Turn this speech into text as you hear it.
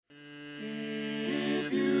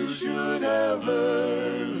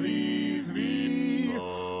never leave me.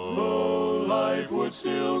 Though life would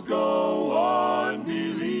still go on,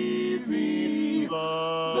 believe me.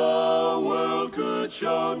 The world could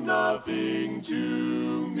show nothing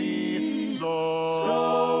to me.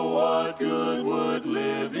 So what good would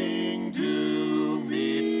living do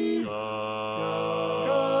me?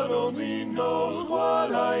 God only knows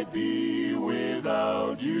what I'd be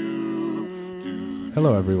without you.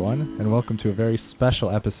 Hello everyone, and welcome to a very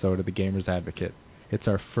special episode of The Gamer's Advocate. It's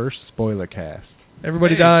our first Spoilercast.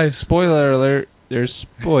 Everybody dies. Spoiler alert. There's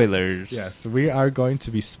spoilers. Yes, we are going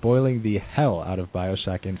to be spoiling the hell out of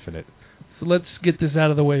BioShock Infinite. So let's get this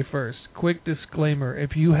out of the way first. Quick disclaimer.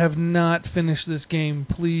 If you have not finished this game,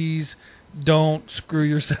 please don't screw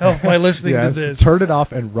yourself by listening to this. Turn it off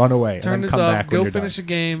and run away. Turn and this then come off. back when Go you're finish done. a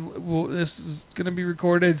game. This is going to be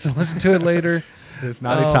recorded, so listen to it later. It's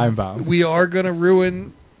not a time bomb. We are going to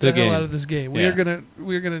ruin the game. hell out of this game. We are going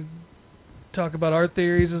to talk about our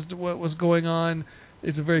theories as to what was going on.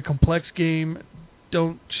 It's a very complex game.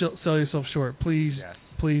 Don't sell yourself short, please. Yes.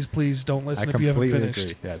 Please don't listen if you haven't completely finished.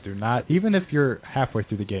 agree. Yeah, do not. Even if you're halfway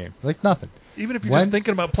through the game, like nothing. Even if you're just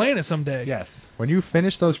thinking about playing it someday. Yes. When you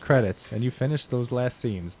finish those credits and you finish those last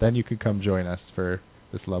scenes, then you can come join us for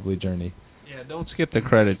this lovely journey. Yeah, don't skip the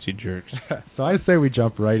credits, you jerks. So I say we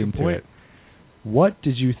jump right Good into point. it. What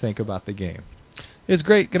did you think about the game? It's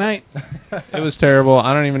great. Good night. It was terrible.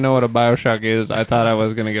 I don't even know what a BioShock is. I thought I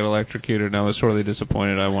was going to get electrocuted, and I was sorely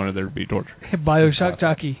disappointed. I wanted there to be torture. BioShock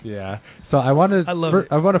jockey. Yeah. So I want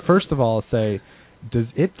to first of all say, does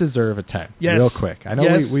it deserve a 10? Yes. Real quick. I know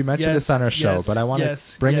Yes. we mentioned Yes. this on our show, Yes. but I want to Yes.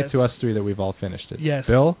 bring Yes. it to us three that we've all finished it. Yes.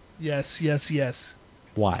 Bill? Yes.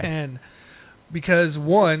 Why? 10. Because,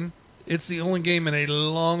 one, it's the only game in a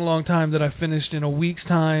long time that I finished in a week's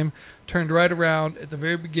time, turned right around at the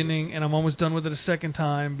very beginning, and I'm almost done with it a second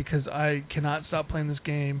time because I cannot stop playing this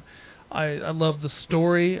game. I love the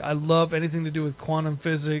story. I love anything to do with quantum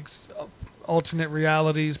physics, alternate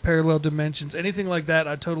realities, parallel dimensions, anything like that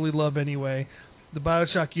I totally love anyway. The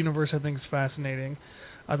BioShock universe I think is fascinating.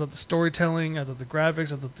 I thought the storytelling, I thought the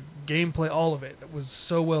graphics, I thought the gameplay, all of it was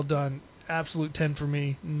so well done. Absolute 10 for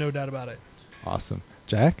me, no doubt about it. Awesome.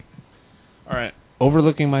 Jack? All right.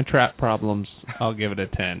 Overlooking my trap problems, I'll give it a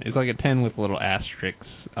 10. It's like a 10 with little asterisks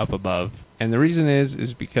up above. And the reason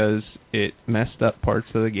is because it messed up parts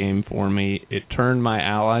of the game for me. It turned my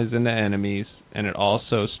allies into enemies, and it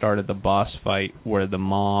also started the boss fight where the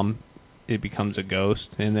mom, it becomes a ghost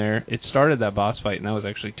in there. It started that boss fight, and I was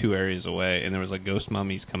actually 2 areas away, and there was like ghost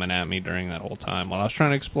mummies coming at me during that whole time while I was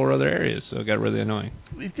trying to explore other areas, so it got really annoying.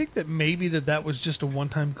 You think that maybe that was just a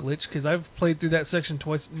one-time glitch? Because I've played through that section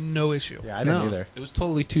twice, no issue. Yeah, I didn't either. It was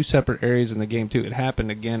totally 2 separate areas in the game, too. It happened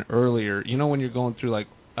again earlier. You know when you're going through, like,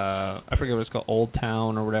 I forget what it's called, Old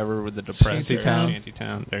Town or whatever, with the depressed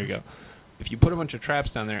Shantytown. There you go. If you put a bunch of traps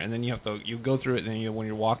down there, and then you go through it, and then when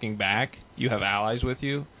you're walking back, you have allies with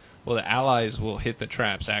you. Well, the allies will hit the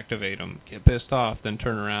traps, activate them, get pissed off, then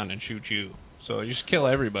turn around and shoot you. So you just kill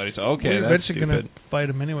everybody. So, okay, we're that's eventually stupid. going to fight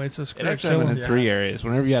them anyway, so It actually happened in 3 areas.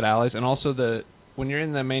 Whenever you had allies, and also when you're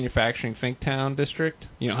in the manufacturing think town district,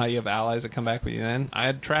 you know how you have allies that come back with you then? I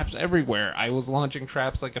had traps everywhere. I was launching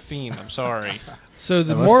traps like a fiend. I'm sorry. So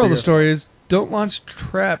the moral of the story is, don't launch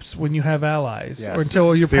traps when you have allies, or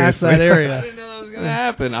until you're past that area. I didn't know that was going to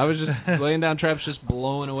happen. I was just laying down traps, just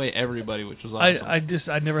blowing away everybody, which was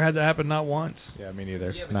awesome. I never had that happen, not once. Yeah, me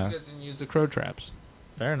neither. Yeah, but you guys didn't use the crow traps.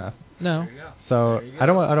 Fair enough. No. There you go. So I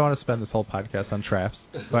don't want to spend this whole podcast on traps,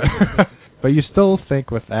 but but you still think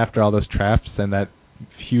after all those traps and that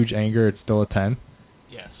huge anger, it's still a 10?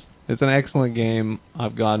 Yes. It's an excellent game.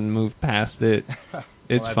 I've moved past it.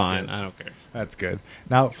 It's fine. Good. I don't care. That's good.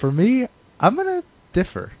 Now, for me, I'm going to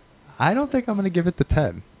differ. I don't think I'm going to give it the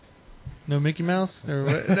 10. No Mickey Mouse? Or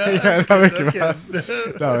what? No Mickey Mouse.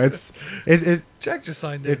 No, it Jack just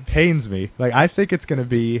signed in. It pains me. Like, I think it's going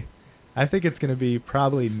to be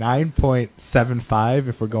probably 9.75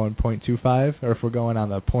 if we're going 0.25, or if we're going on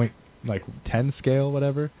the 10 scale,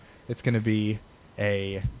 whatever. It's going to be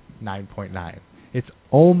a 9.9. It's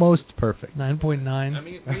almost perfect. 9.9. I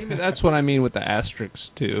mean, maybe that's what I mean with the asterisks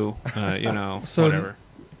too. So, whatever.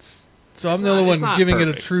 So I'm the only one giving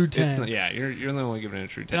perfect. it a true 10. You're the only one giving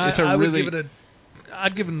it a true 10.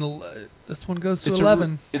 I'd give it this one goes to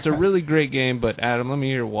 11. It's a really great game, but Adam, let me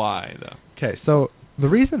hear why though. Okay, so the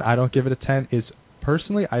reason I don't give it a 10 is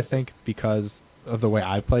personally I think because of the way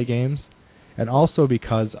I play games, and also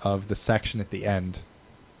because of the section at the end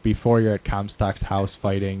before you're at Comstock's house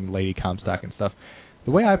fighting Lady Comstock and stuff.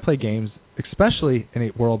 The way I play games, especially in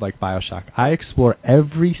a world like BioShock, I explore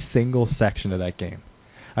every single section of that game.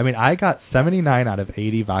 I mean, I got 79 out of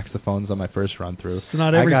 80 voxophones on my first run through. So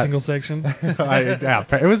not every single section.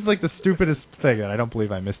 It was like the stupidest thing, and I don't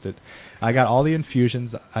believe I missed it. I got all the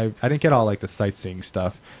infusions. I didn't get all like the sightseeing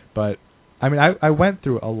stuff, but I mean, I went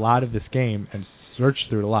through a lot of this game and searched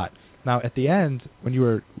through it a lot. Now, at the end, when you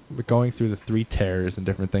were going through the 3 tears and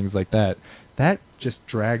different things like that, that just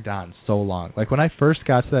dragged on so long. Like, when I first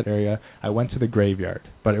got to that area, I went to the graveyard,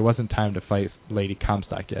 but it wasn't time to fight Lady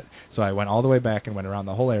Comstock yet. So I went all the way back and went around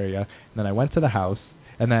the whole area, and then I went to the house,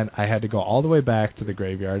 and then I had to go all the way back to the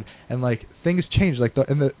graveyard, and, like, things changed. Like,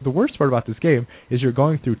 the worst part about this game is you're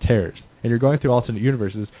going through tears, and you're going through alternate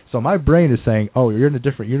universes, so my brain is saying, oh, you're in a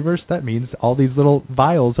different universe? That means all these little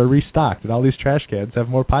vials are restocked, and all these trash cans have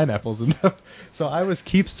more pineapples in them. So I was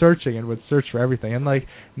keep searching and would search for everything, and, like,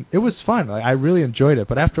 it was fun. Like, I really enjoyed it,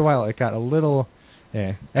 but after a while it got a little,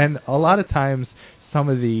 And a lot of times some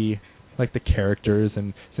of the, like, the characters,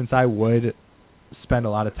 and since I would spend a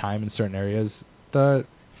lot of time in certain areas, the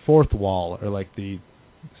fourth wall, or, like, the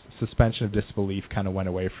suspension of disbelief kind of went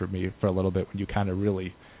away from me for a little bit when you kind of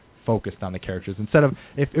really focused on the characters. Instead of,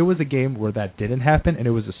 if it was a game where that didn't happen and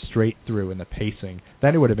it was a straight through in the pacing,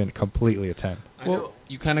 then it would have been completely a 10. Well,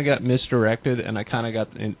 you kind of got misdirected, and I kind of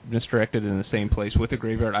got misdirected in the same place with the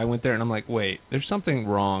graveyard. I went there, and I'm like, wait, there's something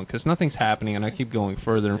wrong, because nothing's happening, and I keep going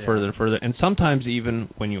further and further and further. And sometimes even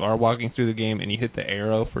when you are walking through the game and you hit the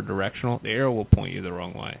arrow for directional, the arrow will point you the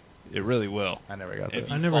wrong way. It really will. I never got that.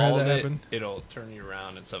 I never had that happen. It'll turn you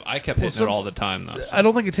around and stuff. I kept hitting it all the time, though. I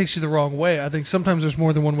don't think it takes you the wrong way. I think sometimes there's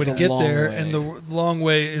more than one way to get there, and the long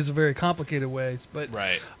way is a very complicated way. But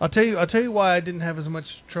right. I'll tell you why I didn't have as much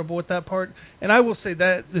trouble with that part. And I will say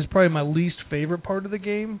that is probably my least favorite part of the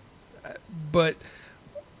game. But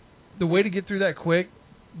the way to get through that quick,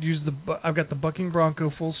 I've got the bucking bronco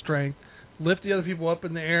full strength. Lift the other people up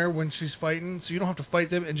in the air when she's fighting, so you don't have to fight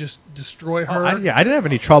them and just destroy her. I didn't have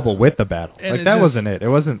any trouble with the battle. And like, that wasn't it. It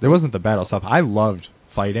wasn't the battle stuff. I loved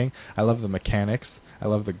fighting. I loved the mechanics. I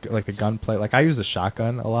loved the gunplay. Like, I used a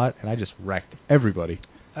shotgun a lot, and I just wrecked everybody.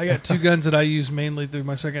 I got 2 guns that I use mainly through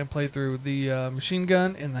my second playthrough: the machine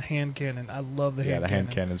gun and the hand cannon. I love the hand cannon. Yeah, the hand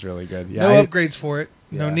cannon's really good. Yeah, no upgrades for it.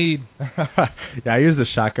 Yeah. No need. Yeah, I used the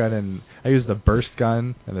shotgun, and I used the burst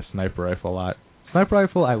gun and the sniper rifle a lot. Sniper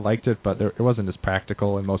rifle, I liked it, but it wasn't as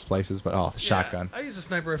practical in most places. But shotgun. I used a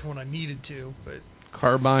sniper rifle when I needed to, but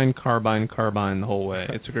carbine the whole way.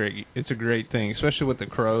 It's a great thing, especially with the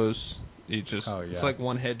crows. It's like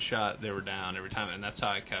one headshot, they were down every time, and that's how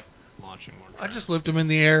I kept launching more. I just lift them in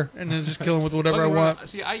the air and then just kill them with whatever I want.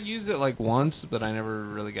 See, I used it like once, but I never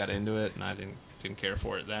really got into it, and I didn't care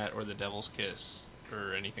for it. That or the Devil's Kiss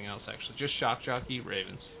or anything else actually. Just shock jockey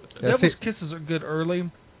ravens. Devil's Kisses are good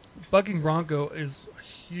early. Bucking Bronco is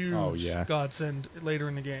a huge godsend later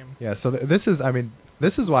in the game. Yeah, so this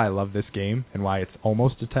is why I love this game and why it's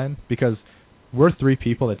almost a 10, because we're 3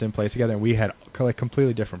 people that didn't play together, and we had like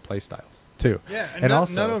completely different play styles too. Yeah,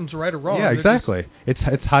 and none of them's right or wrong. Yeah, exactly. It's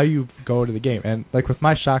how you go to the game. And like with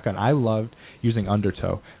my shotgun, I loved using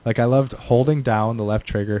undertow. Like, I loved holding down the left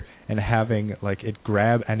trigger and having like it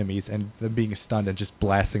grab enemies and them being stunned and just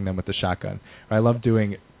blasting them with the shotgun. Or I loved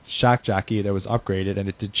doing shock jockey that was upgraded, and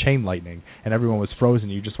it did chain lightning, and everyone was frozen.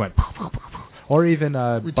 You just went, or even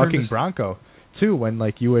bucking Bronco too, when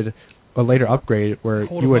like you would a later upgrade where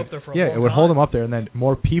hold you would it would hold them up there, and then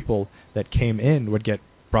more people that came in would get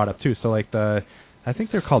brought up too. So like I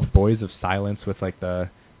think they're called Boys of Silence, with like the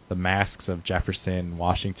masks of Jefferson,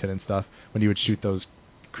 Washington, and stuff. When you would shoot those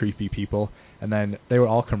creepy people, and then they would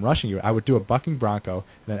all come rushing you. I would do a bucking Bronco,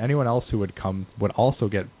 and then anyone else who would come would also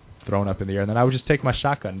get thrown up in the air, and then I would just take my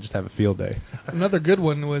shotgun and just have a field day. Another good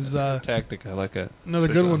one was tactic. I like it. Another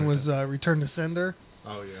good one was Return to Sender.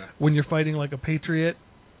 Oh yeah. When you're fighting like a patriot,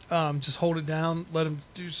 just hold it down, let them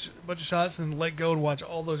do a bunch of shots, and let go, and watch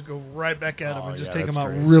all those go right back at them, and just take them out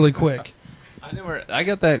really quick. I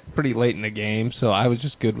got that pretty late in the game, so I was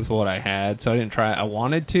just good with what I had. So I didn't try. I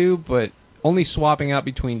wanted to, but only swapping out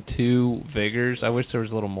between 2 vigors. I wish there was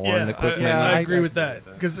a little more in the quick menu. I agree with that.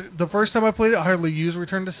 Because the first time I played it, I hardly used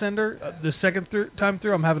Return to Sender. The second time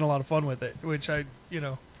through, I'm having a lot of fun with it, which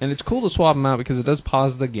And it's cool to swap them out because it does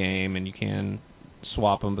pause the game, and you can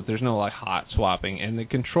swap them, but there's no like hot swapping. And the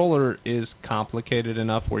controller is complicated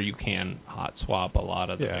enough where you can hot swap a lot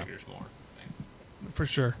of the vigors more. For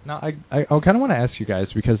sure. Now, I kind of want to ask you guys,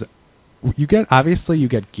 because you get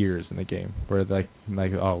gears in the game where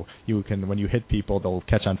you can, when you hit people, they'll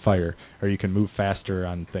catch on fire, or you can move faster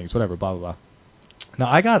on things, whatever, blah blah blah.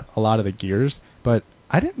 Now, I got a lot of the gears, but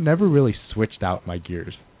I never really switched out my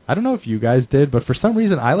gears. I don't know if you guys did, but for some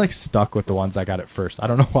reason I stuck with the ones I got at first. I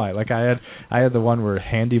don't know why. Like, I had the one where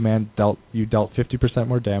Handyman dealt 50%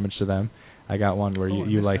 more damage to them. I got one where I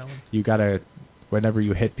you missed that one. you gotta, whenever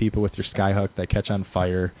you hit people with your skyhook, they catch on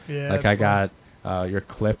fire. Yeah, like I got your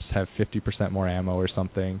clips have 50% more ammo or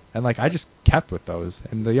something, and like I just kept with those.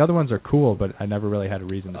 And the other ones are cool, but I never really had a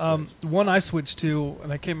reason to switch. The one I switched to,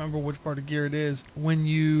 and I can't remember which part of gear it is. When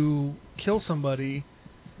you kill somebody,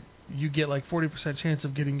 you get like 40% chance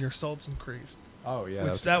of getting your assaults increased. Oh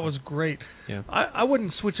yeah, That was great. Yeah. I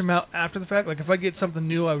wouldn't switch them out after the fact. Like if I get something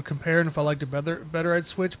new, I would compare, and if I liked it better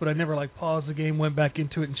I'd switch. But I never like paused the game, went back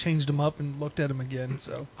into it, and changed them up and looked at them again.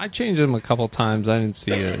 So I changed them a couple times. I didn't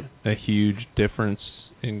see a huge difference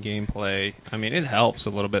in gameplay. I mean, it helps a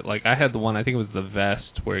little bit. Like I had the one, I think it was the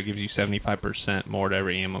vest, where it gives you 75% more to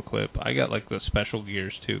every ammo clip. I got like the special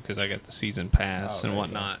gears too, because I got the season pass and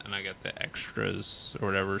whatnot, and I got the extras or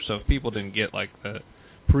whatever. So if people didn't get like the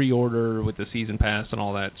pre-order with the season pass and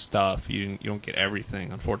all that stuff, you don't get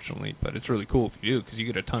everything, unfortunately. But it's really cool if you do, because you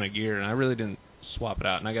get a ton of gear, and I really didn't swap it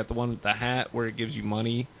out. And I got the one with the hat where it gives you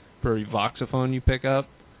money for every voxophone you pick up.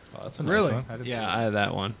 Oh, that's a really? nice one. I had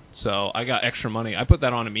that one. So I got extra money. I put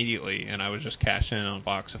that on immediately, and I was just cashing in on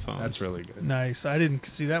voxophones. That's really good. nice. I didn't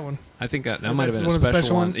see that one. I think that Was might have that been one a of the special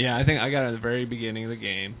special one. ones? Yeah, I think I got it at the very beginning of the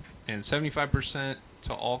game. And 75%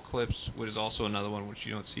 to all clips, which is also another one which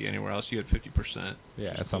you don't see anywhere else. You had 50%.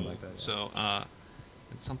 Yeah, something like that. Yeah. So,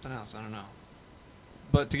 and something else, I don't know.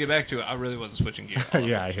 But to get back to it, I really wasn't switching gear.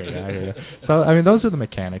 Yeah, I hear you. So, I mean, those are the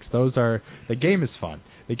mechanics. The game is fun.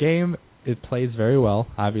 The game, it plays very well.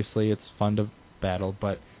 Obviously, it's fun to battle,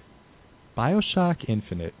 but BioShock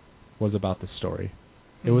Infinite was about the story.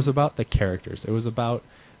 It was about the characters. It was about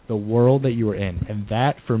the world that you were in, and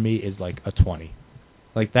that, for me, is like a 20.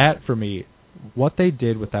 Like, that, for me, what they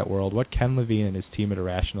did with that world, what Ken Levine and his team at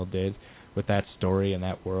Irrational did with that story and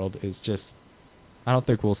that world is just, I don't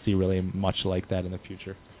think we'll see really much like that in the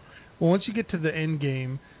future. Well, once you get to the end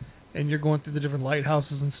game, and you're going through the different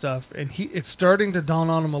lighthouses and stuff, and it's starting to dawn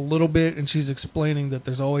on him a little bit, and she's explaining that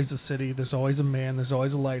there's always a city, there's always a man, there's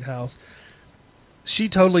always a lighthouse. She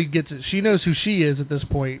totally gets it. She knows who she is at this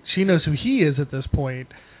point. She knows who he is at this point,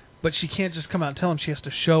 but she can't just come out and tell him. She has to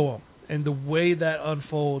show him. And the way that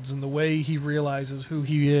unfolds and the way he realizes who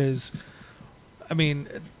he is, I mean,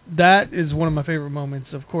 that is one of my favorite moments.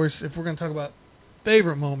 Of course, if we're going to talk about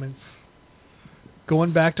favorite moments,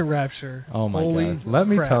 going back to Rapture. Oh my holy God. Let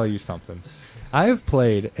me crap. tell you something. I have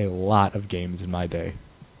played a lot of games in my day.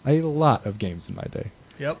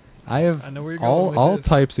 Yep. I have I know where you're going with all this.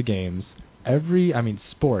 types of games.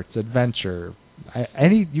 Sports, adventure,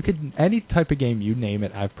 any type of game you name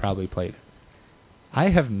it, I've probably played it. I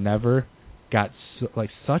have never got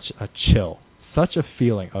such a chill, such a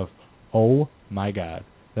feeling of, oh my God,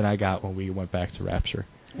 that I got when we went back to Rapture.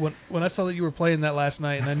 When I saw that you were playing that last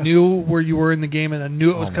night, and I knew where you were in the game, and I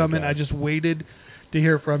knew it was my coming, God. I just waited to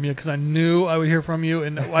hear from you because I knew I would hear from you,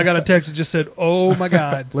 and I got a text that just said, "Oh my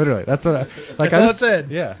God!" Literally, that's what That's all it said.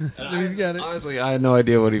 Yeah. You got it. Honestly, I had no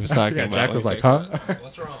idea what he was talking Yeah, about. Jack was like, huh?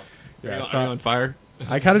 What's wrong? Yeah, Are you on fire?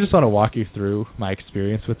 I kind of just want to walk you through my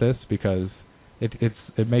experience with this because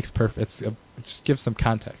it makes perfect. It just gives some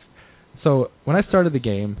context. So when I started the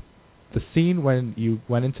game, the scene when you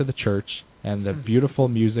went into the church and the beautiful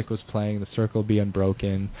music was playing, the circle be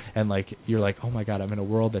unbroken, and like you're like, oh my God, I'm in a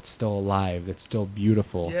world that's still alive, that's still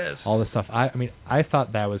beautiful. Yes. All this stuff. I mean, I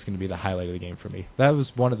thought that was going to be the highlight of the game for me. That was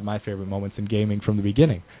one of my favorite moments in gaming from the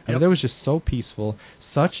beginning. I mean, it was just so peaceful,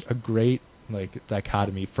 such a great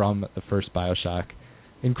dichotomy from the first BioShock.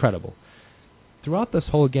 Incredible. Throughout this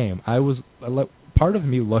whole game, part of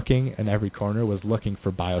me looking in every corner was looking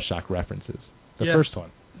for BioShock references. The first one.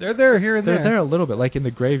 They're there here and there. They're there a little bit, like in the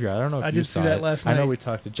graveyard. I don't know if you did saw see that it. last I know night. we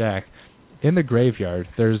talked to Jack. In the graveyard,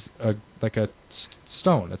 there's a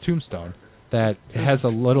tombstone, that has a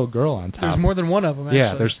little girl on top. There's more than one of them, actually.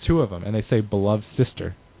 Yeah, there's two of them, and they say beloved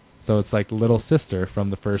sister. So it's like little sister from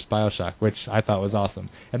the first BioShock, which I thought was awesome.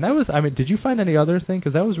 And that was, I mean, did you find any other thing?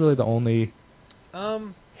 Because that was really the only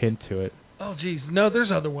hint to it. Oh, geez. No, there's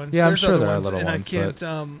other ones. Yeah, I'm there's sure other there are ones, little and ones, I can't.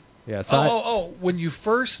 but yeah. So when you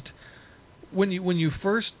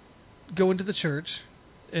first go into the church,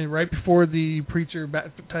 and right before the preacher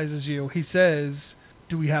baptizes you, he says,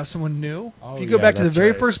 "Do we have someone new?" Oh, if you go back to the that's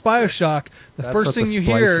very right. first BioShock, the That's first what thing the you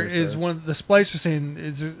hear splicer is says. one of the splicer saying,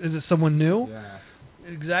 "Is it someone new?" Yeah.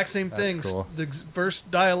 Exact same That's thing. cool. The first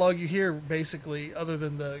dialogue you hear, basically, other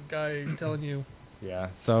than the guy telling you Yeah.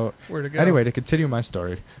 So where to go. anyway, to continue my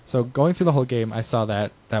story. So going through the whole game, I saw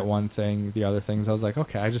that one thing, the other things. I was like,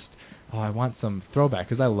 okay, I want some throwback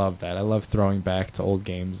because I love that. I love throwing back to old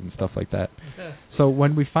games and stuff like that. Yeah. So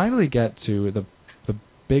when we finally get to the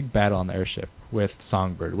big battle on the airship with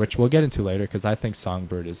Songbird, which we'll get into later because I think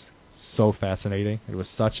Songbird is so fascinating. It was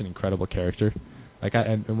such an incredible character. Like,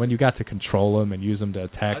 and when you got to control them and use them to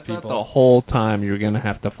attack people, the whole time you were gonna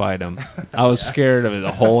have to fight them. I was scared of it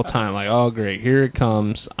the whole time. Like, oh great, here it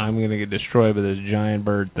comes. I'm gonna get destroyed by this giant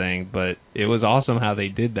bird thing. But it was awesome how they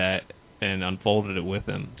did that and unfolded it with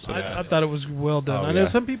him. So I thought it was well done. Oh, I know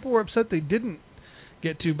yeah. some people were upset they didn't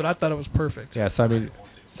get to, but I thought it was perfect. Yeah, so I mean,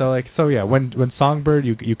 when Songbird,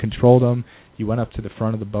 you controlled him, you went up to the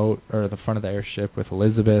front of the boat, or the front of the airship with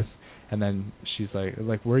Elizabeth, and then she's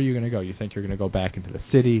like, where are you going to go? You think you're going to go back into the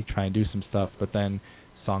city, try and do some stuff, but then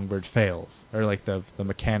Songbird fails. Or like the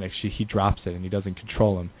mechanic, he drops it and he doesn't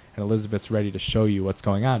control him, and Elizabeth's ready to show you what's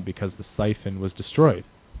going on because the siphon was destroyed.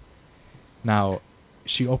 Now,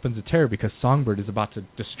 she opens a tear because Songbird is about to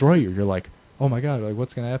destroy you. You're like, oh my god, like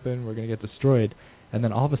what's going to happen? We're going to get destroyed. And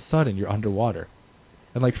then all of a sudden, you're underwater.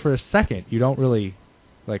 And like for a second, you don't really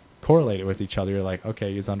like correlate it with each other. You're like,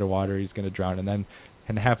 okay, he's underwater, he's going to drown. And then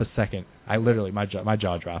in half a second, my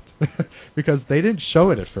jaw dropped because they didn't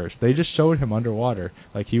show it at first. They just showed him underwater,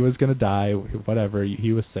 like he was going to die, whatever.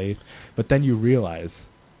 He was safe. But then you realize,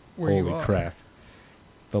 holy crap,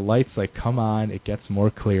 the lights like come on, it gets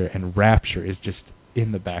more clear, and Rapture is just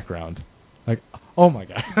in the background. Like, oh my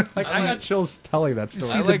god! Like I got chills telling that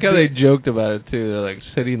story. I like how they joked about it too. They're like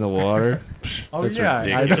sitting in the water. Oh That's yeah,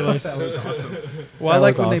 ridiculous. that was awesome. Well, I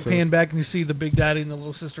like when awesome. they pan back and you see the big daddy and the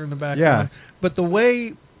little sister in the background. Yeah. But the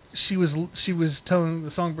way she was telling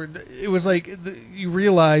the Songbird, it was like you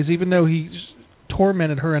realize even though he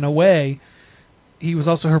tormented her in a way, he was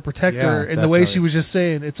also her protector. Yeah, and the way definitely. she was just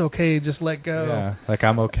saying, "It's okay, just let go." Yeah, like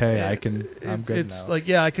I'm okay. I'm good it's now. like,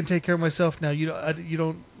 yeah, I can take care of myself now. You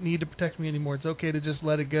don't need to protect me anymore. It's okay to just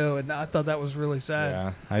let it go. And I thought that was really sad.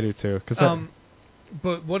 Yeah, I do too.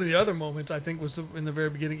 But one of the other moments I think was in the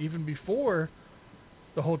very beginning, even before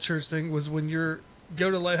the whole church thing, was when you go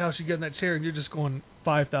to the lighthouse, you get in that chair and you're just going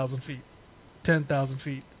 5,000 feet, 10,000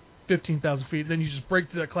 feet, 15,000 feet, and then you just break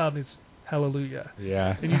through that cloud and it's hallelujah.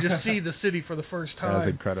 Yeah. And you just see the city for the first time. That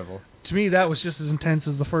was incredible. To me, that was just as intense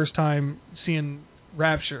as the first time seeing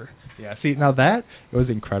Rapture. Yeah. See, now that it was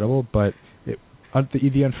incredible, but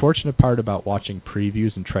the unfortunate part about watching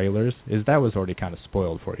previews and trailers is that was already kind of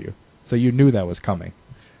spoiled for you. So you knew that was coming.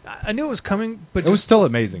 I knew it was coming, but it was still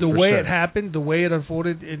amazing. The way it happened, the way it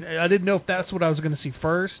unfolded, and I didn't know if that's what I was going to see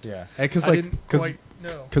first. Yeah, because I didn't quite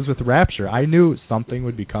know. Because with Rapture, I knew something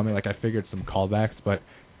would be coming. Like I figured some callbacks, but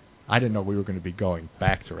I didn't know we were going to be going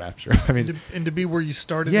back to Rapture. I mean, and to be where you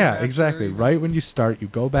started. Yeah, Rapture, exactly. Right when you start, you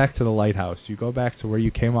go back to the lighthouse. You go back to where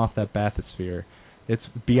you came off that bathysphere. It's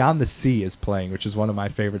Beyond the Sea is playing, which is one of my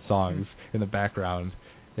favorite songs in the background.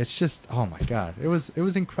 It's just, oh my god, it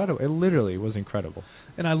was incredible. It literally was incredible.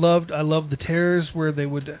 And I loved the Terrors where they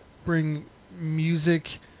would bring music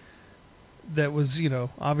that was,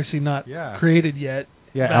 obviously not created yet.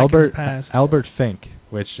 Yeah, Albert Fink,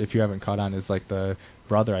 which if you haven't caught on is like the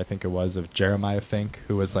brother, I think it was, of Jeremiah Fink,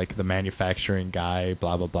 who was like the manufacturing guy,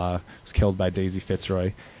 blah blah blah, was killed by Daisy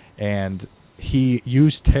Fitzroy, and he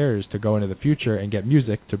used Terrors to go into the future and get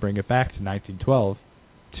music to bring it back to 1912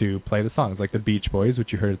 to play the songs, like the Beach Boys,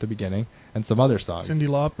 which you heard at the beginning, and some other songs. Cyndi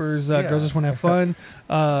Lauper's Girls Just Want to Have Fun,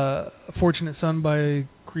 Fortunate Son by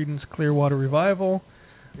Creedence Clearwater Revival.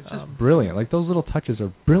 It's just brilliant. Like, those little touches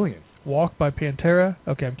are brilliant. Walk by Pantera.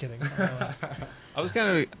 Okay, I'm kidding. I was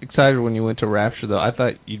kind of excited when you went to Rapture, though. I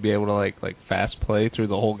thought you'd be able to, like fast play through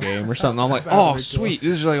the whole game or something. I'm like, oh, sweet,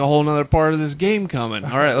 this is like a whole other part of this game coming.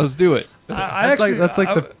 All right, let's do it.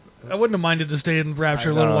 I wouldn't have minded to stay in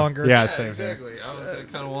Rapture a little longer. Yeah, same exactly. I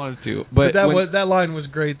kind of wanted to, but that line was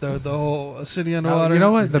great though. The whole city underwater. You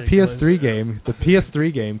know what? The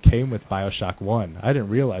PS3 game came with BioShock 1. I didn't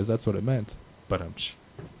realize that's what it meant. But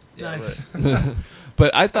nice.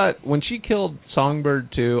 But I thought when she killed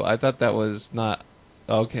Songbird too, I thought that was not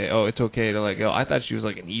okay. Oh, it's okay to let go. I thought she was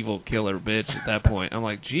like an evil killer bitch at that point. I'm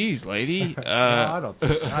like, geez, lady. I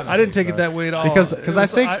didn't take it that way at all. Because I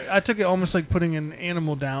think I took it almost like putting an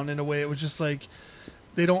animal down in a way. It was just like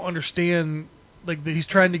they don't understand. Like he's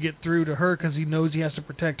trying to get through to her because he knows he has to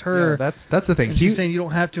protect her. Yeah, that's the thing. And she's saying you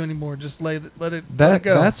don't have to anymore. Just let it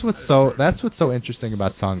go. That's what's so interesting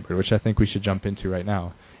about Songbird, which I think we should jump into right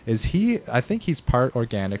now. I think he's part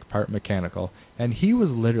organic, part mechanical, and he was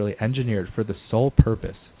literally engineered for the sole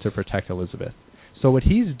purpose to protect Elizabeth. So what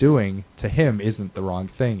he's doing to him isn't the wrong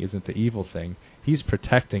thing, isn't the evil thing. He's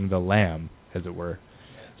protecting the lamb, as it were.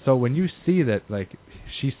 So when you see that, like,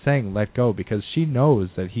 she's saying let go because she knows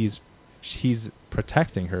that he's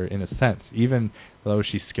protecting her in a sense, even though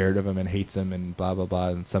she's scared of him and hates him and blah, blah, blah,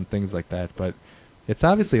 and some things like that. But it's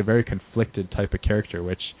obviously a very conflicted type of character,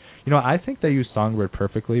 which, I think they use Songbird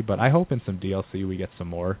perfectly, but I hope in some DLC we get some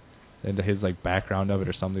more into his, like, background of it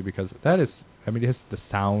or something, because that is I mean, just the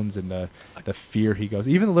sounds and the fear he goes.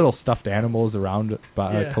 Even the little stuffed animals around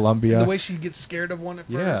Columbia. And the way she gets scared of one at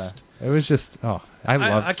first. Yeah, it was just I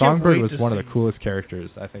love Songbird was one of the coolest characters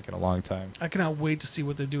I think in a long time. I cannot wait to see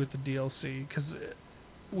what they do with the DLC because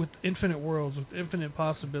with infinite worlds, with infinite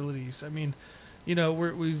possibilities. I mean, you know,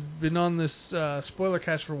 we've been on this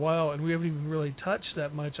Spoilercast for a while, and we haven't even really touched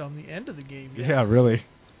that much on the end of the game yet. Yeah, really.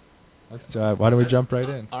 Why don't we jump right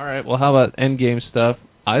in? All right. Well, how about endgame stuff?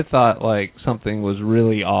 I thought like something was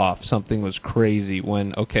really off, something was crazy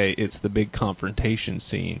when it's the big confrontation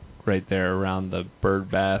scene right there around the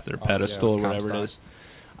bird bath or pedestal or whatever it is.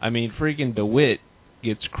 I mean, freaking DeWitt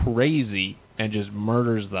gets crazy and just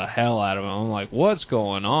murders the hell out of him. I'm like, what's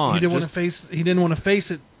going on? He didn't want to face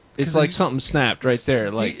it. It's like something snapped right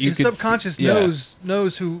there. Like his subconscious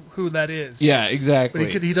knows who that is. Yeah,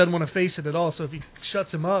 exactly. But he doesn't want to face it at all. So if he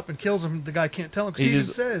shuts him up and kills him, the guy can't tell him. He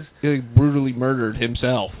even says he brutally murdered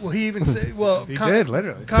himself. Well, he even said, well, he did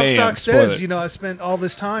literally. Comstock says, you know, I spent all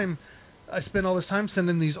this time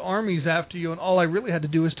sending these armies after you, and all I really had to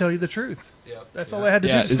do was tell you the truth. Yep. That's all I had to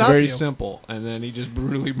do to stop you. Yeah, it's very simple, and then he just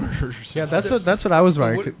brutally murders. Yeah, that's what I was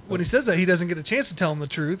wondering. When he says that, he doesn't get a chance to tell him the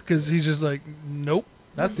truth because he's just like, nope.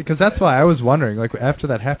 That's why I was wondering. Like after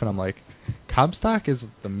that happened, I'm like, Comstock is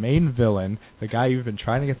the main villain, the guy you've been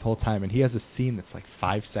trying to get the whole time, and he has a scene that's like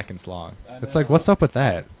 5 seconds long. It's like, what's up with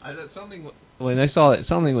that? When I saw that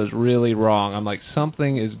something was really wrong, I'm like,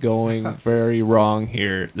 something is going very wrong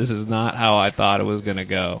here. This is not how I thought it was going to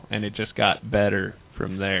go, and it just got better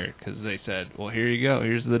from there because they said, well, here you go,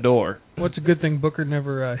 here's the door. Well, it's a good thing Booker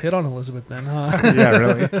never hit on Elizabeth then, huh? Yeah,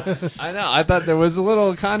 really. I know. I thought there was a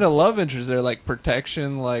little kind of love interest there, like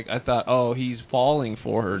protection. Like I thought, he's falling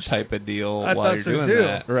for her type of deal while you're doing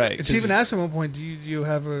that. Right. And she even asked him at one point, do you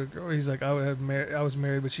have a girl? He's like, I was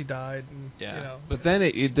married, but she died. And, yeah. You know. But then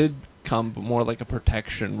it did come more like a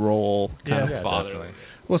protection role kind of fatherly. Definitely.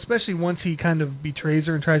 Well, especially once he kind of betrays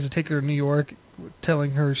her and tries to take her to New York,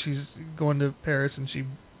 telling her she's going to Paris, and she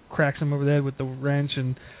cracks him over the head with the wrench.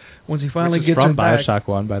 And once he finally gets from her back, BioShock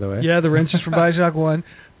 1, by the way. Yeah, the wrench is from BioShock 1.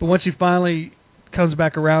 But once he finally comes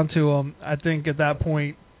back around to him, I think at that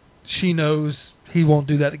point she knows he won't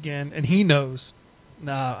do that again, and he knows,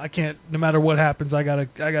 I can't. No matter what happens, I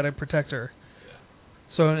gotta protect her.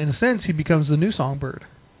 Yeah. So in a sense, he becomes the new Songbird.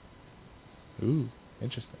 Ooh,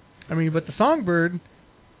 interesting. I mean, but the Songbird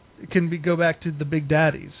can go back to the big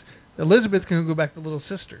daddies. Elizabeth can go back to little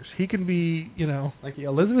sisters. He can be, you know... Like,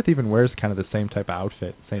 Elizabeth even wears kind of the same type of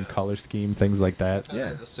outfit, same color scheme, things like that.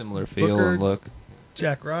 Yeah. It's a similar feel Booker, and look.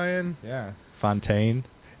 Jack Ryan. Yeah. Fontaine.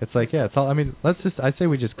 It's like, it's all... I mean, I say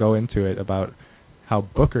we just go into it about how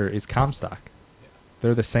Booker is Comstock. Yeah.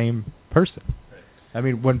 They're the same person. Right. I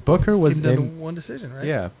mean, when Booker was in... one decision, right?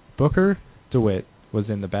 Yeah. Booker DeWitt was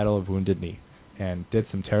in the Battle of Wounded Knee and did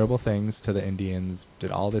some terrible things to the Indians, did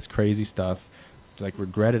all this crazy stuff, like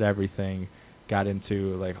regretted everything, got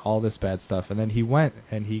into like all this bad stuff, and then he went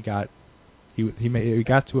and he got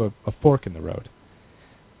to a fork in the road.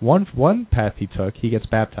 One path he took, he gets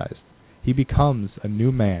baptized. He becomes a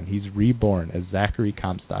new man. He's reborn as Zachary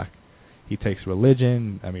Comstock. He takes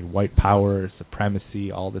religion, white power,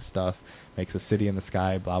 supremacy, all this stuff, makes a city in the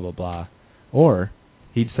sky, blah blah blah. Or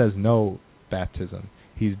he says no baptism.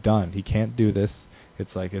 He's done. He can't do this.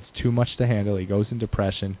 It's like it's too much to handle. He goes in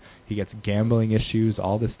depression. He gets gambling issues.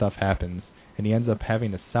 All this stuff happens, and he ends up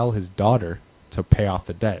having to sell his daughter to pay off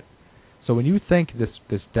the debt. So when you think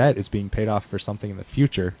this debt is being paid off for something in the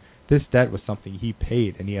future, this debt was something he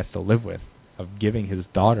paid and he has to live with, of giving his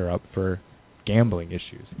daughter up for gambling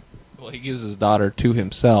issues. Well, he gives his daughter to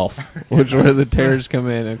himself, which is where the tears come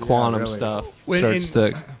in and quantum stuff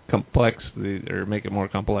starts to make it more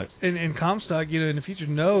complex. And Comstock, in the future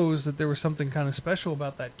knows that there was something kind of special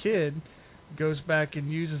about that kid, goes back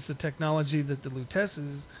and uses the technology that the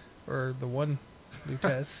Lutesses, or the one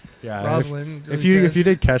Lutess, Rosalind. If you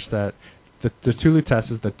did catch that, the two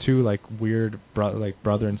Lutesses, the two like weird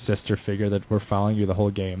brother and sister figure that were following you the whole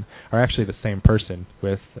game, are actually the same person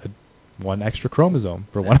with one extra chromosome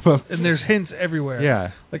for one of them. And there's hints everywhere. Yeah.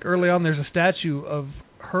 Like early on, there's a statue of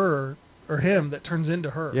her or him that turns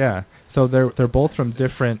into her. Yeah. So they're both from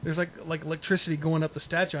different. There's like electricity going up the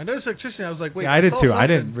statue. I noticed electricity. I was like, wait. Yeah, I did too. I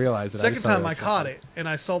didn't realize it. Second time I caught it, and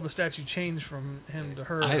I saw the statue change from him to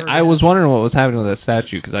her. I was wondering what was happening with that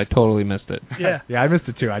statue because I totally missed it. Yeah. Yeah, I missed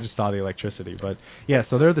it too. I just saw the electricity, but yeah.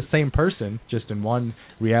 So they're the same person, just in one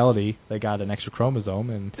reality they got an extra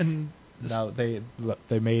chromosome, and now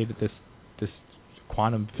they made this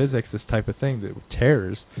quantum physics, this type of thing, that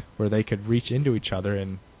tears where they could reach into each other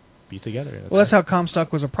and be together. Well, that's how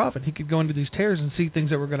Comstock was a prophet. He could go into these tears and see things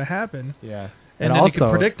that were going to happen. Yeah. And then also, he could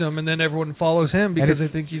predict them, and then everyone follows him because they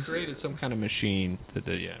think he's created some kind of machine to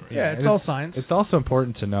do. Yeah, right. Yeah, it's all science. It's also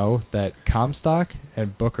important to know that Comstock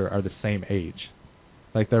and Booker are the same age.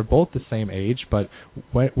 Like, they're both the same age, but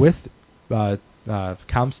with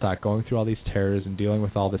Comstock going through all these terrors and dealing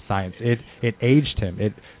with all the science, it aged him.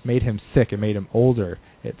 It made him sick. It made him older.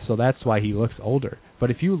 So that's why he looks older. But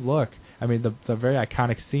if you look, I mean, the very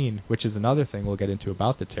iconic scene, which is another thing we'll get into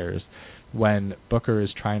about the terrors, when Booker is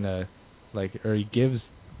trying to, or he gives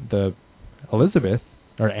the Elizabeth,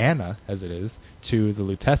 or Anna, as it is, to the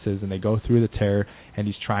Lutesses, and they go through the terror, and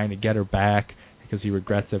he's trying to get her back because he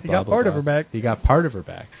regrets it. He got part of her back. He got part of her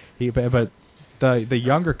back. But the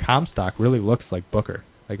younger Comstock really looks like Booker.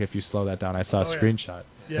 Like, if you slow that down, I saw a screenshot.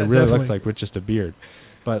 Yeah, it really definitely looks like with just a beard.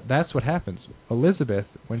 But that's what happens. Elizabeth,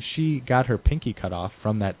 when she got her pinky cut off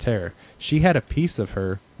from that tear, she had a piece of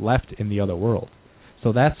her left in the other world.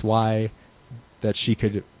 So that's why that she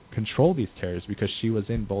could control these tears, because she was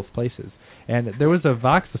in both places. And there was a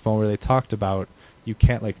voxophone where they talked about you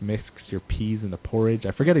can't mix your peas in the porridge.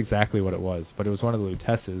 I forget exactly what it was, but it was one of the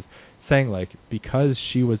Lutesses saying because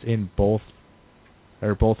she was in both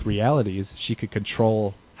realities, she could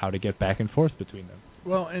control how to get back and forth between them.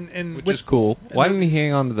 Well, and which is cool. Why didn't he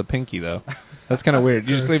hang on to the pinky though? That's kind of weird.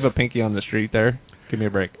 You just leave a pinky on the street there. Give me a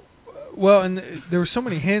break. Well, and there were so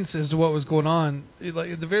many hints as to what was going on.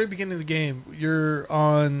 At the very beginning of the game, you're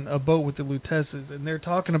on a boat with the Lutesses, and they're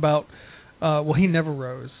talking about, he never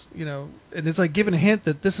rose, and it's giving a hint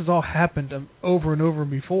that this has all happened over and over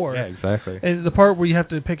before. Yeah, exactly. And the part where you have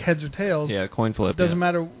to pick heads or tails. Yeah, coin flip. It doesn't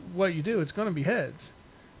matter what you do; it's going to be heads,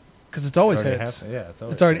 because it's always heads.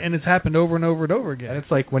 It's already, and it's happened over and over and over again. And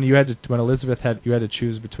it's like when Elizabeth had to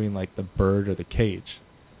choose between the bird or the cage,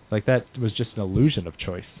 that was just an illusion of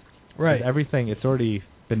choice. Right. Everything, it's already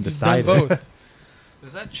been He's decided. done both.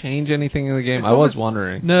 Does that change anything in the game? It's I was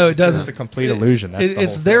wondering. No, it doesn't. It's a complete illusion. That's the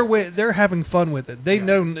whole it's their thing. way. They're having fun with it. They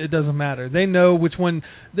know it doesn't matter. They know which one.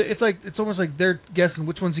 It's almost like they're guessing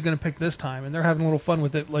which one's he going to pick this time, and they're having a little fun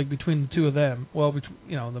with it, between the two of them. Well,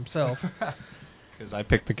 themselves. Because I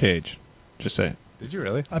picked the cage. Just saying. Did you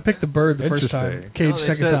really? I picked the bird the first time. Cage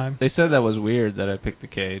second time. They said that was weird that I picked the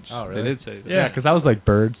cage. Oh, really? They did say that. Yeah, because I was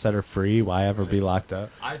bird set her free. Why ever be locked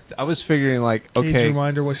up? I was figuring Cage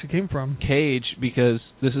reminder where she came from. Cage, because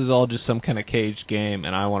this is all just some kind of cage game,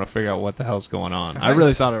 and I want to figure out what the hell's going on. I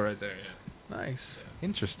really thought it right there. Yeah. Nice. Yeah.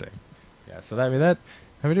 Interesting. Yeah. So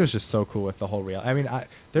it was just so cool with the whole reality.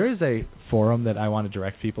 There is a forum that I want to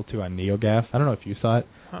direct people to on NeoGAF. I don't know if you saw it.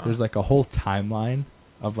 Huh. There's a whole timeline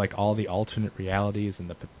of all the alternate realities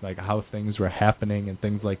and how things were happening and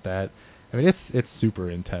things like that. It's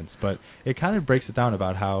super intense, but it kind of breaks it down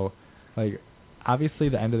about how obviously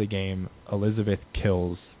the end of the game, Elizabeth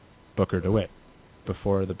kills Booker DeWitt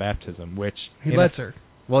before the baptism, which he lets her.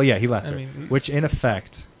 Well, yeah, he lets her, which in effect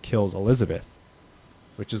kills Elizabeth,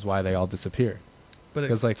 which is why they all disappear. But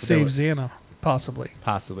it saves Xana, possibly.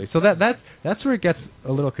 Possibly. So that's where it gets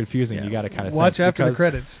a little confusing. Yeah. You got to kind of watch after the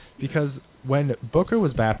credits. Because when Booker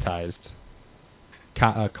was baptized,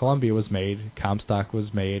 Columbia was made, Comstock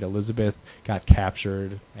was made, Elizabeth got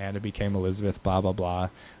captured, Anna became Elizabeth, blah, blah, blah.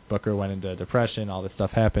 Booker went into depression, all this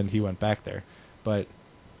stuff happened, he went back there. But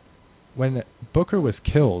when Booker was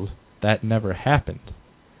killed, that never happened.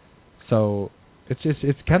 So it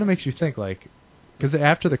kind of makes you think, because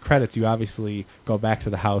after the credits, you obviously go back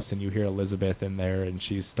to the house and you hear Elizabeth in there and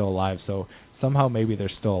she's still alive, so somehow maybe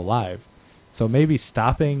they're still alive. So maybe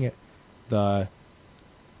stopping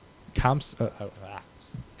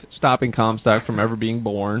stopping Comstock from ever being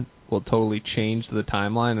born will totally change the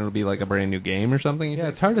timeline. It'll be a brand new game or something. Yeah,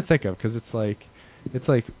 it's hard to think of because it's like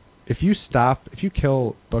if you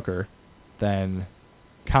kill Booker, then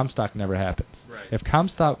Comstock never happens. Right. If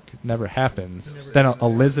Comstock never happens, then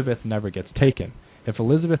Elizabeth never gets taken. If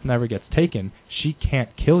Elizabeth never gets taken, she can't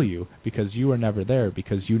kill you because you were never there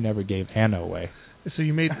because you never gave Anna away. So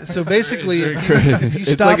basically, if you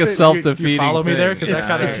it's stop a self-defeating. You follow me there? If you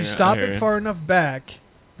stop it far enough back,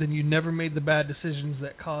 then you never made the bad decisions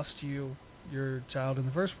that cost you your child in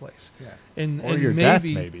the first place. Yeah. Or your death,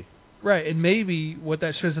 maybe. Right, and maybe what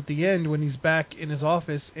that shows at the end when he's back in his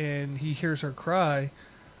office and he hears her cry,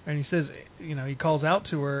 and he says, he calls out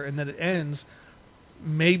to her, and then it ends.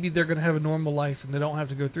 Maybe they're going to have a normal life and they don't have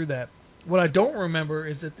to go through that. What I don't remember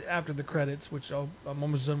is that after the credits, which I'm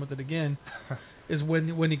almost done with it again, is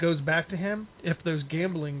when he goes back to him, if those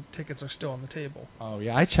gambling tickets are still on the table. Oh,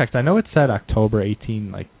 yeah, I checked. I know it said October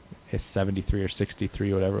 18, it's 73 or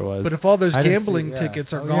 63, whatever it was. But if all those gambling tickets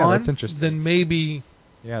are gone, that's interesting. then maybe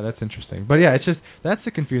Yeah, that's interesting. But yeah, it's just that's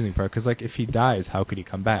the confusing part because like if he dies, how could he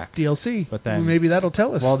come back? DLC. But then maybe that'll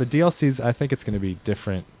tell us. Well, the DLCs, I think it's going to be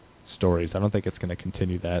different stories. I don't think it's going to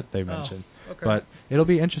continue that they mentioned. Okay. But it'll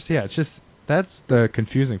be interesting. Yeah, it's just that's the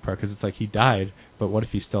confusing part because it's like he died, but what if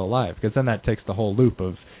he's still alive? Because then that takes the whole loop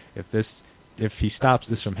of if he stops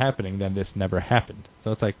this from happening, then this never happened.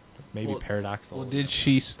 So it's like maybe paradoxical. Well, did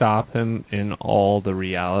she stop him in all the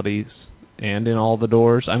realities and in all the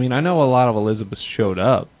doors? I mean, I know a lot of Elizabeth showed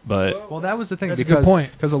up, but well, that was the thing. That's a because good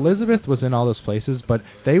point. Because Elizabeth was in all those places, but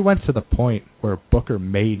they went to the point where Booker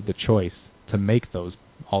made the choice to make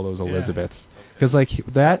all those Elizabeths. Because like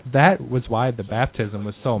that was why the baptism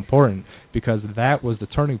was so important, because that was the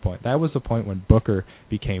turning point. That was the point when Booker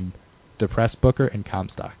became depressed Booker and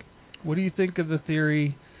Comstock. What do you think of the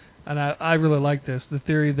theory, and I really like this, the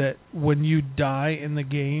theory that when you die in the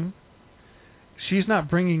game, she's not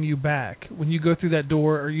bringing you back. When you go through that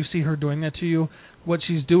door or you see her doing that to you, what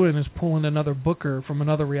she's doing is pulling another Booker from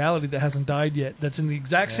another reality that hasn't died yet, that's in the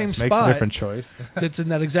exact same makes spot. A different choice. That's in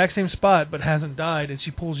that exact same spot but hasn't died, and she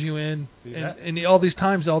pulls you in. And all these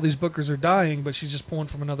times, all these Bookers are dying, but she's just pulling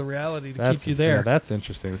from another reality to keep you there. Yeah, that's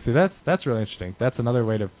interesting. See, that's really interesting. That's another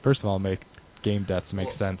way to, first of all, make game deaths make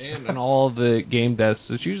sense. And in all the game deaths,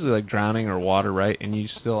 it's usually like drowning or water, right? And you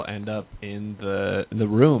still end up in the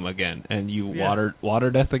room again, and you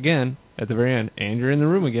water death again at the very end, and you're in the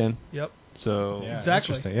room again. Yep. So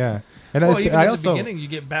exactly. Yeah. And even I at also, the beginning, you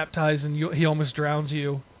get baptized, and he almost drowns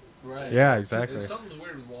you. Right. Yeah, exactly. Something's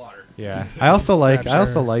weird with water. Yeah. I also like It's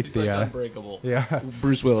the like Unbreakable. Yeah.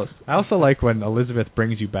 Bruce Willis. I also like when Elizabeth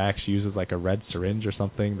brings you back, she uses like a red syringe or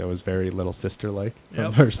something that was very Little Sister-like. Yep.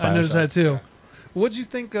 I noticed that too. What'd you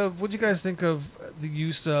guys think of the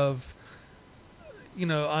use of,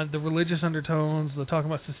 on the religious undertones, the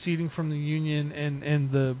talking about seceding from the Union,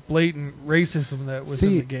 and the blatant racism that was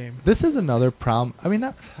in the game? This is another problem. I mean,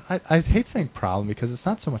 I hate saying problem because it's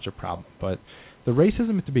not so much a problem, but the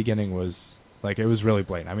racism at the beginning was like it was really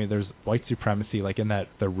blatant. I mean, there's white supremacy, like in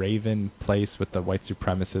the Raven place with the white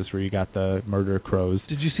supremacists where you got the murder crows.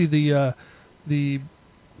 Did you see the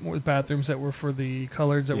bathrooms that were for the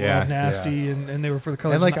coloreds that were all nasty, and they were for the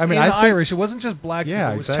coloreds? And the Irish. It wasn't just black people.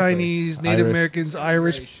 It was exactly. Chinese, Native Americans,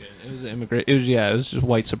 Irish. It was immigrant. It was just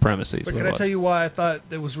white supremacy. But can I tell you why I thought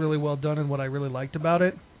it was really well done and what I really liked about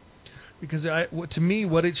it? Because to me,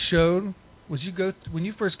 what it showed was when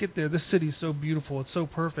you first get there, this city is so beautiful, it's so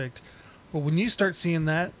perfect. But when you start seeing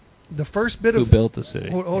that, the first bit Who built the city?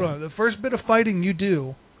 Hold on. The first bit of fighting you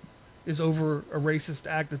do is over a racist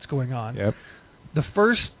act that's going on. Yep. The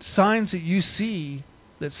first signs that you see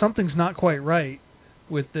that something's not quite right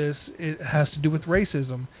with this, it has to do with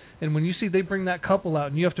racism. And when you see they bring that couple out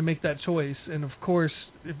and you have to make that choice, and of course,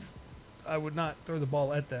 I would not throw the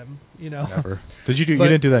ball at them, Never. You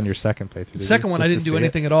didn't do that in your second playthrough, did you? The second one, I didn't do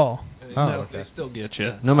anything at all. They still get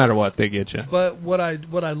you. No matter what, they get you. But what I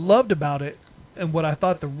loved about it, and what I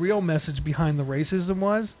thought the real message behind the racism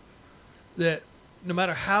was, that no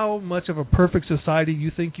matter how much of a perfect society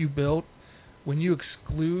you think you built, when you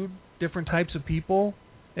exclude different types of people,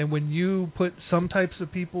 and when you put some types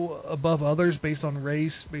of people above others based on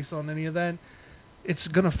race, based on any of that, it's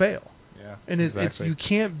going to fail. Yeah, and exactly.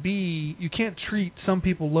 You can't treat some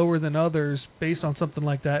people lower than others based on something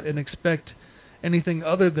like that and expect anything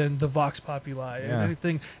other than the vox populi and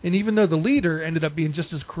anything. And even though the leader ended up being just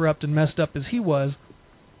as corrupt and messed up as he was,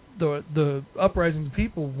 the uprising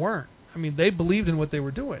people weren't. I mean, they believed in what they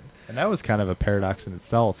were doing. And that was kind of a paradox in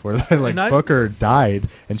itself, where Booker died,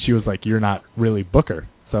 and she was like, "You're not really Booker."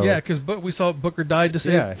 So because we saw Booker died to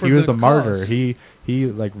save. He was a martyr. He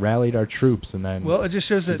rallied our troops, and then it just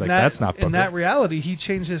shows that that's not Booker. In that reality, he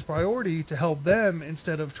changed his priority to help them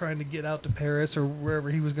instead of trying to get out to Paris or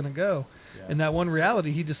wherever he was going to go. Yeah. In that one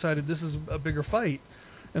reality, he decided this is a bigger fight,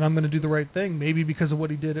 and I'm going to do the right thing. Maybe because of what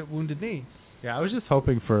he did at Wounded Knee. Yeah, I was just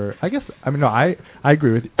hoping for. I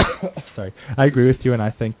agree with. Sorry, I agree with you, and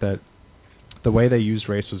I think that the way they used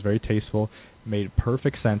race was very tasteful. Made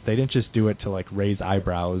perfect sense. They didn't just do it to raise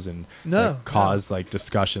eyebrows and cause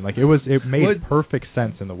discussion. It made perfect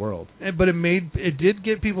sense in the world. But it did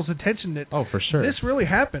get people's attention that for sure this really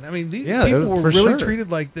happened. I mean, these people were really treated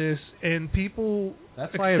like this, and people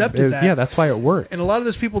accepted that. Yeah, that's why it worked. And a lot of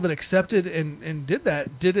those people that accepted and did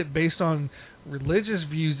that did it based on religious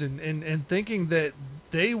views and thinking that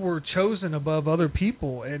they were chosen above other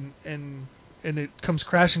people, and it comes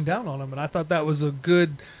crashing down on them. And I thought that was a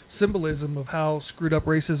good symbolism of how screwed up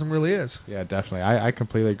racism really is. Yeah, definitely. I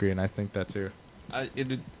completely agree, and I think that too.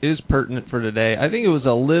 It is pertinent for today. I think it was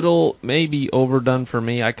a little maybe overdone for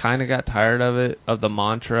me. I kind of got tired of the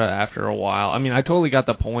mantra after a while. I mean, I totally got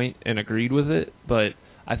the point and agreed with it, but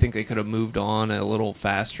I think they could have moved on a little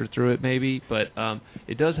faster through it maybe, but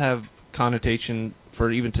it does have connotation for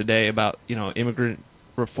even today about, immigrant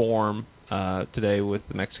reform today with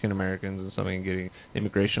the Mexican Americans and something getting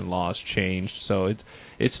immigration laws changed. So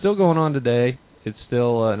it's still going on today. It's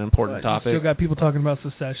still an important topic. You still got people talking about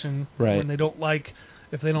secession. Right. When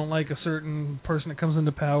if they don't like a certain person that comes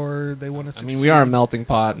into power, they want to. I mean, we are a melting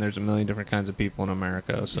pot, and there's a million different kinds of people in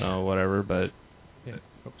America, so whatever. But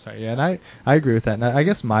and I agree with that. And I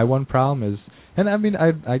guess my one problem is, and I mean,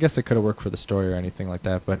 I guess it could have worked for the story or anything like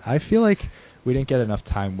that, but I feel like we didn't get enough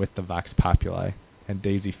time with the Vox Populi and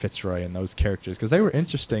Daisy Fitzroy and those characters, because they were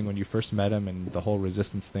interesting when you first met them and the whole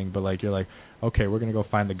resistance thing, but you're like, okay, we're going to go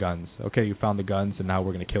find the guns. Okay, you found the guns, and now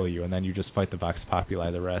we're going to kill you, and then you just fight the Vox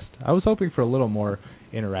Populi the rest. I was hoping for a little more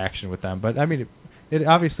interaction with them, but I mean, it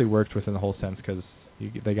obviously worked within the whole sense, because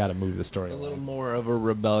they got to move the story a along. little more of a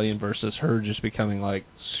rebellion versus her just becoming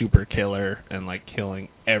super killer and killing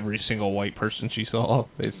every single white person she saw,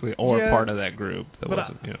 basically, or part of that group.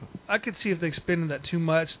 I could see if they expanded that too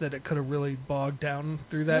much, that it could have really bogged down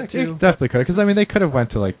through that too. It definitely could, because I mean, they could have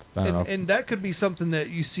went to I don't know. And that could be something that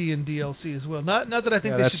you see in DLC as well. Not that I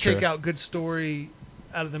think they should take out good story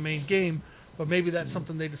out of the main game, but maybe that's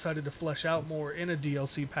something they decided to flesh out more in a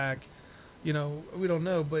DLC pack. We don't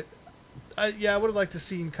know, but I would have liked to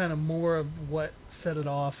see kind of more of what set it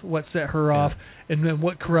off, what set her off, and then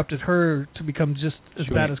what corrupted her to become just as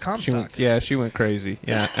bad as Comstock. She went crazy.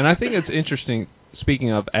 Yeah, and I think it's interesting,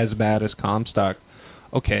 speaking of as bad as Comstock,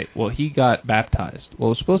 okay, well, he got baptized. Well,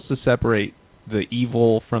 it was supposed to separate the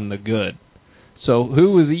evil from the good. So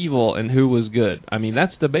who was evil and who was good? I mean,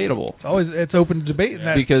 that's debatable. It's open to debate in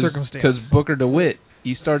that circumstance. Because Booker DeWitt,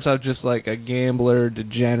 he starts out just like a gambler,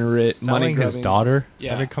 degenerate, money grubbing. His daughter?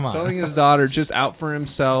 Yeah. I mean, come on. Selling his daughter, just out for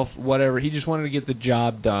himself, whatever. He just wanted to get the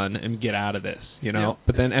job done and get out of this, Yeah.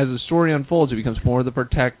 But then as the story unfolds, it becomes more of the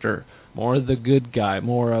protector, more of the good guy,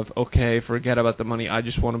 more of, okay, forget about the money. I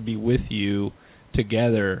just want to be with you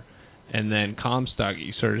together. And then Comstock,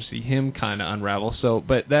 you sort of see him kind of unravel.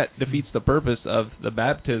 But that defeats the purpose of the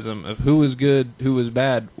baptism of who was good, who was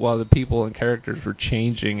bad, while the people and characters were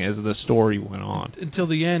changing as the story went on. Until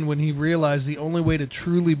the end, when he realized the only way to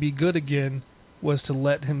truly be good again was to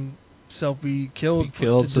let himself be killed.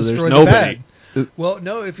 So there's nobody. Well,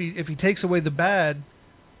 no, if he takes away the bad,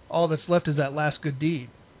 all that's left is that last good deed.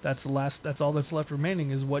 That's all that's left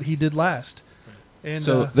remaining is what he did last. And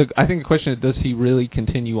so I think the question is, does he really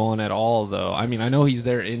continue on at all, though? I mean, I know he's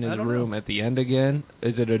there in his room at the end again.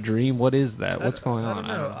 Is it a dream? What is that? What's going on?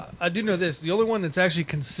 I don't know. I do know this. The only one that's actually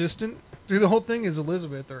consistent through the whole thing is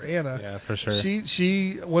Elizabeth, or Anna. Yeah, for sure.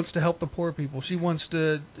 She wants to help the poor people.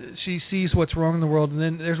 She sees what's wrong in the world. And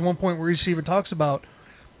then there's one point where she even talks about,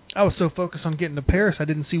 I was so focused on getting to Paris, I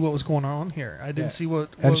didn't see what was going on here. I didn't see what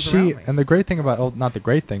was around me. And the great thing about, not the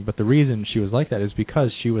great thing, but the reason she was like that is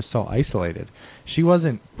because she was so isolated. She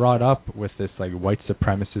wasn't brought up with this white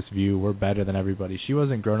supremacist view, we're better than everybody. She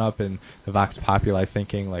wasn't grown up in the Vox Populi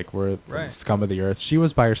thinking we're the scum of the earth. She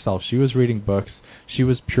was by herself. She was reading books. She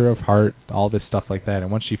was pure of heart, all this stuff like that.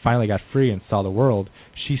 And once she finally got free and saw the world,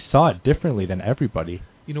 she saw it differently than everybody.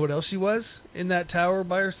 You know what else she was in that tower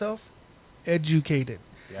by herself? Educated.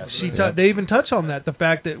 Yeah, they even touch on that, the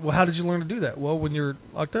fact that, how did you learn to do that? Well, when you're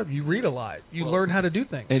locked up, you read a lot. You learn how to do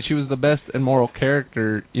things. And she was the best and moral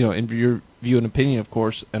character, in your view and opinion, of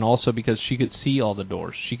course, and also because she could see all the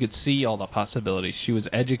doors. She could see all the possibilities. She was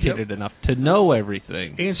educated enough to know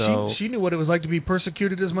everything. And she knew what it was like to be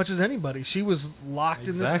persecuted as much as anybody. She was locked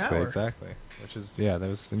in this tower. Exactly. Which is, that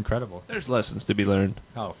was incredible. There's lessons to be learned.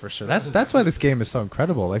 Oh, for sure. That's why this game is so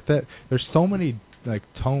incredible. There's so many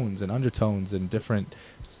tones and undertones and different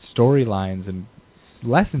storylines and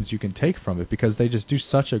lessons you can take from it, because they just do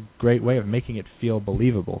such a great way of making it feel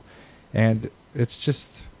believable. And it's just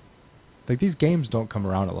these games don't come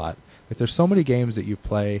around a lot. There's so many games that you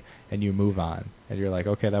play and you move on and you're like,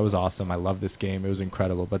 okay, that was awesome, I love this game, it was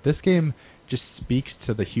incredible. But this game just speaks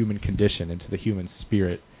to the human condition and to the human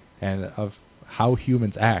spirit and of how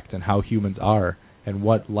humans act and how humans are and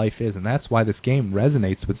what life is. And that's why this game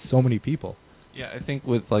resonates with so many people. Yeah, I think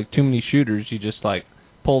with too many shooters, you just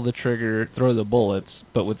pull the trigger, throw the bullets.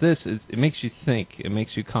 But with this, it makes you think. It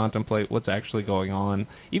makes you contemplate what's actually going on.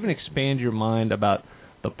 Even expand your mind about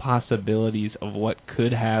the possibilities of what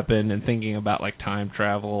could happen, and thinking about time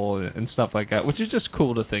travel and stuff like that, which is just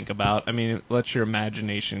cool to think about. I mean, it lets your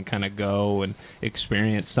imagination kind of go and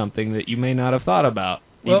experience something that you may not have thought about,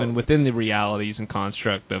 even within the realities and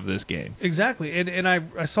construct of this game. Exactly. And I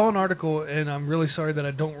saw an article, and I'm really sorry that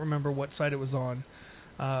I don't remember what site it was on.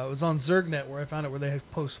 It was on ZergNet where I found it, where they had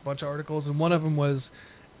posted a bunch of articles, and one of them was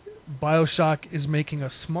BioShock is making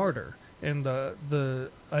us smarter. And the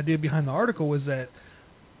idea behind the article was that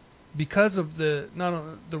because of not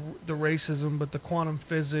only the racism, but the quantum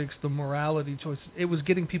physics, the morality choices, it was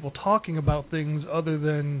getting people talking about things other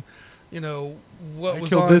than, what was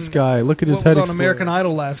killed on this guy. Look at his what head was on explode. American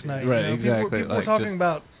Idol last night. Right, exactly. People were talking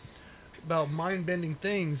about mind-bending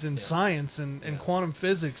things and science and quantum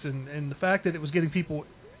physics, and the fact that it was getting people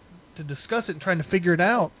to discuss it and trying to figure it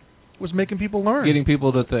out was making people learn. Getting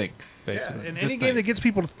people to think, basically. Yeah, and any game that gets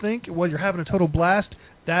people to think while you're having a total blast,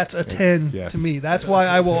 that's a 10 to me. That's why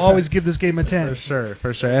I will always give this game a 10.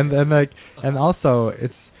 For sure. And also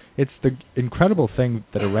it's the incredible thing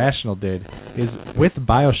that Irrational did is with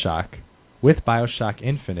BioShock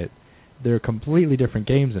Infinite, they're completely different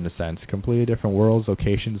games in a sense, completely different worlds,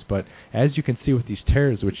 locations, but as you can see with these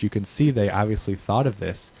tears, which you can see they obviously thought of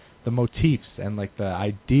this, the motifs and like the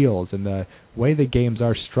ideals and the way the games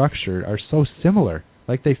are structured are so similar.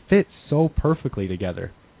 Like they fit so perfectly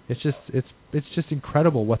together. It's just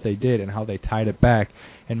incredible what they did and how they tied it back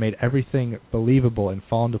and made everything believable and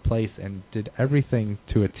fall into place and did everything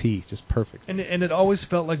to a T, just perfect. And it always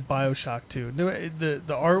felt like BioShock too. The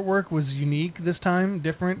artwork was unique this time,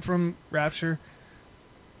 different from Rapture,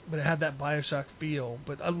 but it had that BioShock feel.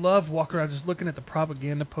 But I love walking around just looking at the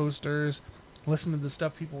propaganda posters, listening to the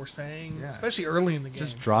stuff people were saying, especially early in the game.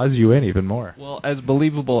 Just draws you in even more. Well, as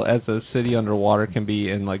believable as a city underwater can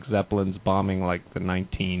be in like Zeppelin's bombing like the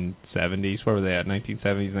 1970s. Where were they at?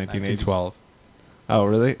 1970s, 1980s? 1912. Oh,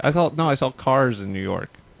 really? I saw cars in New York.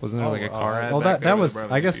 Wasn't there like a car ad? Well, back that there was, with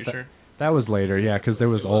the I guess, future? that was later, yeah, because there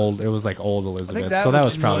was old. It was like old Elizabeth, that so that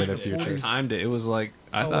was was probably like the future. I timed it. It was like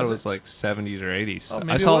I thought it was like 70s or 80s. Oh,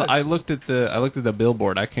 maybe it was. I looked at the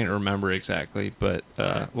billboard. I can't remember exactly, but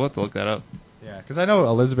we'll have to look that up. Yeah, because I know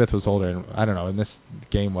Elizabeth was older, and I don't know, in this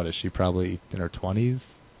game, what is she, probably in her 20s?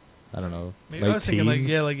 I don't know, Maybe late I was thinking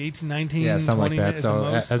teens? like 18, 19, Yeah, something 20 like that.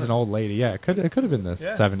 So as an old lady, yeah, it could have been the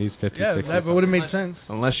 70s, 50s, yeah, 60s. that would have made sense.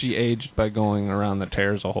 Unless she aged by going around the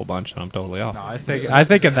tears a whole bunch, and I'm totally off. No, I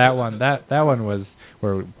think in that one, that one was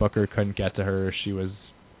where Booker couldn't get to her. She was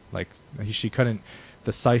like, she couldn't.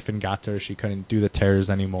 The siphon got to her. She couldn't do the tears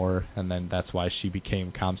anymore, and then that's why she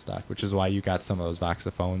became Comstock, which is why you got some of those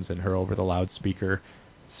voxophones and her over the loudspeaker,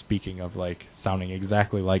 speaking of like sounding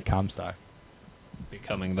exactly like Comstock.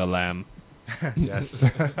 Becoming the lamb. Yes.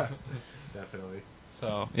 Definitely.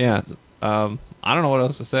 So yeah, I don't know what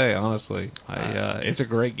else to say. Honestly, it's a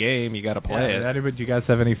great game. You got to play it. Anybody, do you guys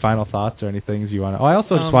have any final thoughts or any things you want to? Oh, I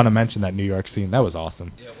also just want to mention that New York scene. That was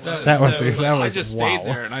awesome. That was I just stayed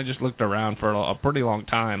there and I just looked around for a pretty long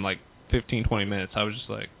time, like 15, 20 minutes. I was just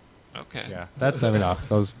like, okay. Yeah, that's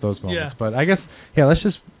those moments. Yeah. But I guess let's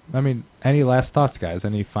just. I mean, any last thoughts, guys?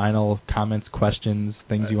 Any final comments, questions,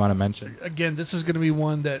 things you want to mention? Again, this is going to be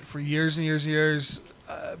one that for years and years and years,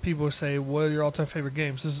 people will say, what are your all-time favorite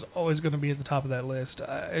games? This is always going to be at the top of that list.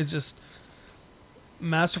 It's just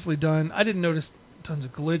masterfully done. I didn't notice tons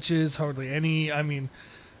of glitches, hardly any.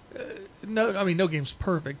 No game's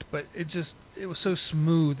perfect, but it was so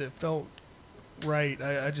smooth. It felt right.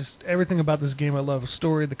 I just everything about this game I love. The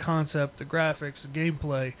story, the concept, the graphics, the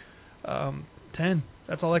gameplay. 10.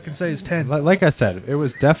 That's all I can say is 10. Like I said, it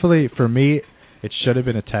was definitely, for me, it should have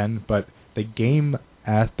been a 10, but the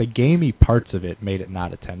gamey parts of it made it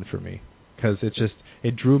not a 10 for me, because it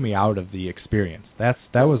drew me out of the experience. That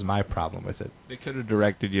was my problem with it. They could have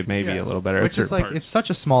directed you maybe a little better. Which is like, it's such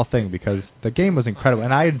a small thing, because the game was incredible,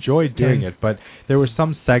 and I enjoyed doing it, but there were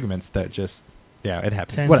some segments that just, it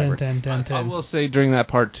happened. 10, Whatever. 10. I will say during that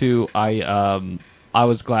part too, I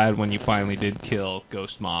was glad when you finally did kill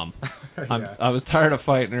Ghost Mom. I was tired of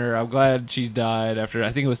fighting her. I'm glad she died after,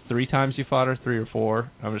 I think it was 3 times you fought her, 3 or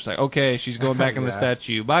 4. I was just like, okay, she's going back in the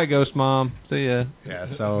statue. Bye, Ghost Mom. See ya.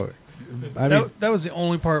 Yeah, so that was the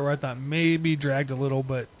only part where I thought maybe dragged a little,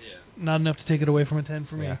 but not enough to take it away from a 10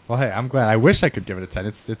 for me. Yeah. Well, hey, I'm glad. I wish I could give it a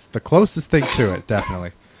 10. It's the closest thing to it,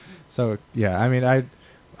 definitely. So, yeah, I mean, I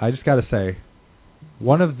just got to say,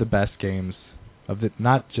 one of the best games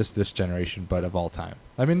not just this generation, but of all time.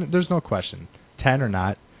 I mean, there's no question. 10 or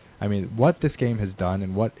not, I mean, what this game has done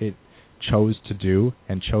and what it chose to do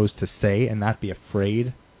and chose to say and not be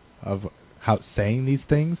afraid of saying these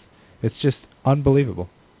things, it's just unbelievable.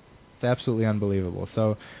 It's absolutely unbelievable.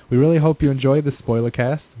 So we really hope you enjoyed the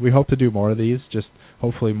Spoilercast. We hope to do more of these, just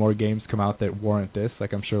hopefully more games come out that warrant this,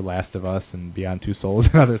 like I'm sure Last of Us and Beyond Two Souls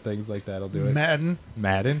and other things like that will do it. Madden,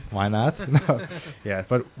 why not? No. Yeah,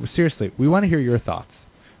 but seriously, we want to hear your thoughts.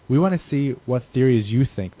 We want to see what theories you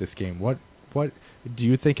think this game. What do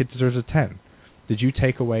you think it deserves a 10? Did you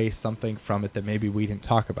take away something from it that maybe we didn't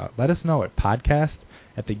talk about? Let us know at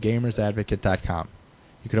podcast@thegamersadvocate.com.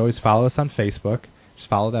 You could always follow us on Facebook. Just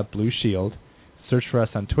follow that blue shield. Search for us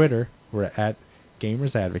on Twitter We're at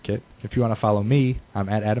Gamers Advocate. If you want to follow me, I'm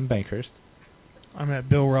at Adam Bankhurst. I'm at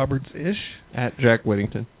Bill Roberts-ish. At Jack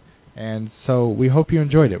Whittington. And so we hope you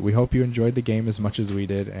enjoyed it. We hope you enjoyed the game as much as we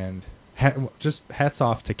did. And just hats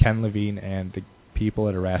off to Ken Levine and the people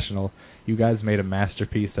at Irrational. You guys made a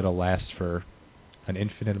masterpiece that'll last for an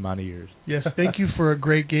infinite amount of years. Yes, thank you for a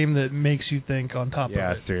great game that makes you think on top of it.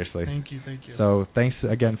 Yeah, seriously. Thank you. So thanks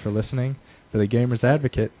again for listening. For the Gamers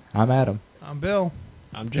Advocate, I'm Adam. I'm Bill.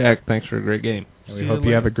 I'm Jack. Thanks for a great game. And we hope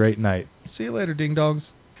you have a great night. See you later, ding dogs.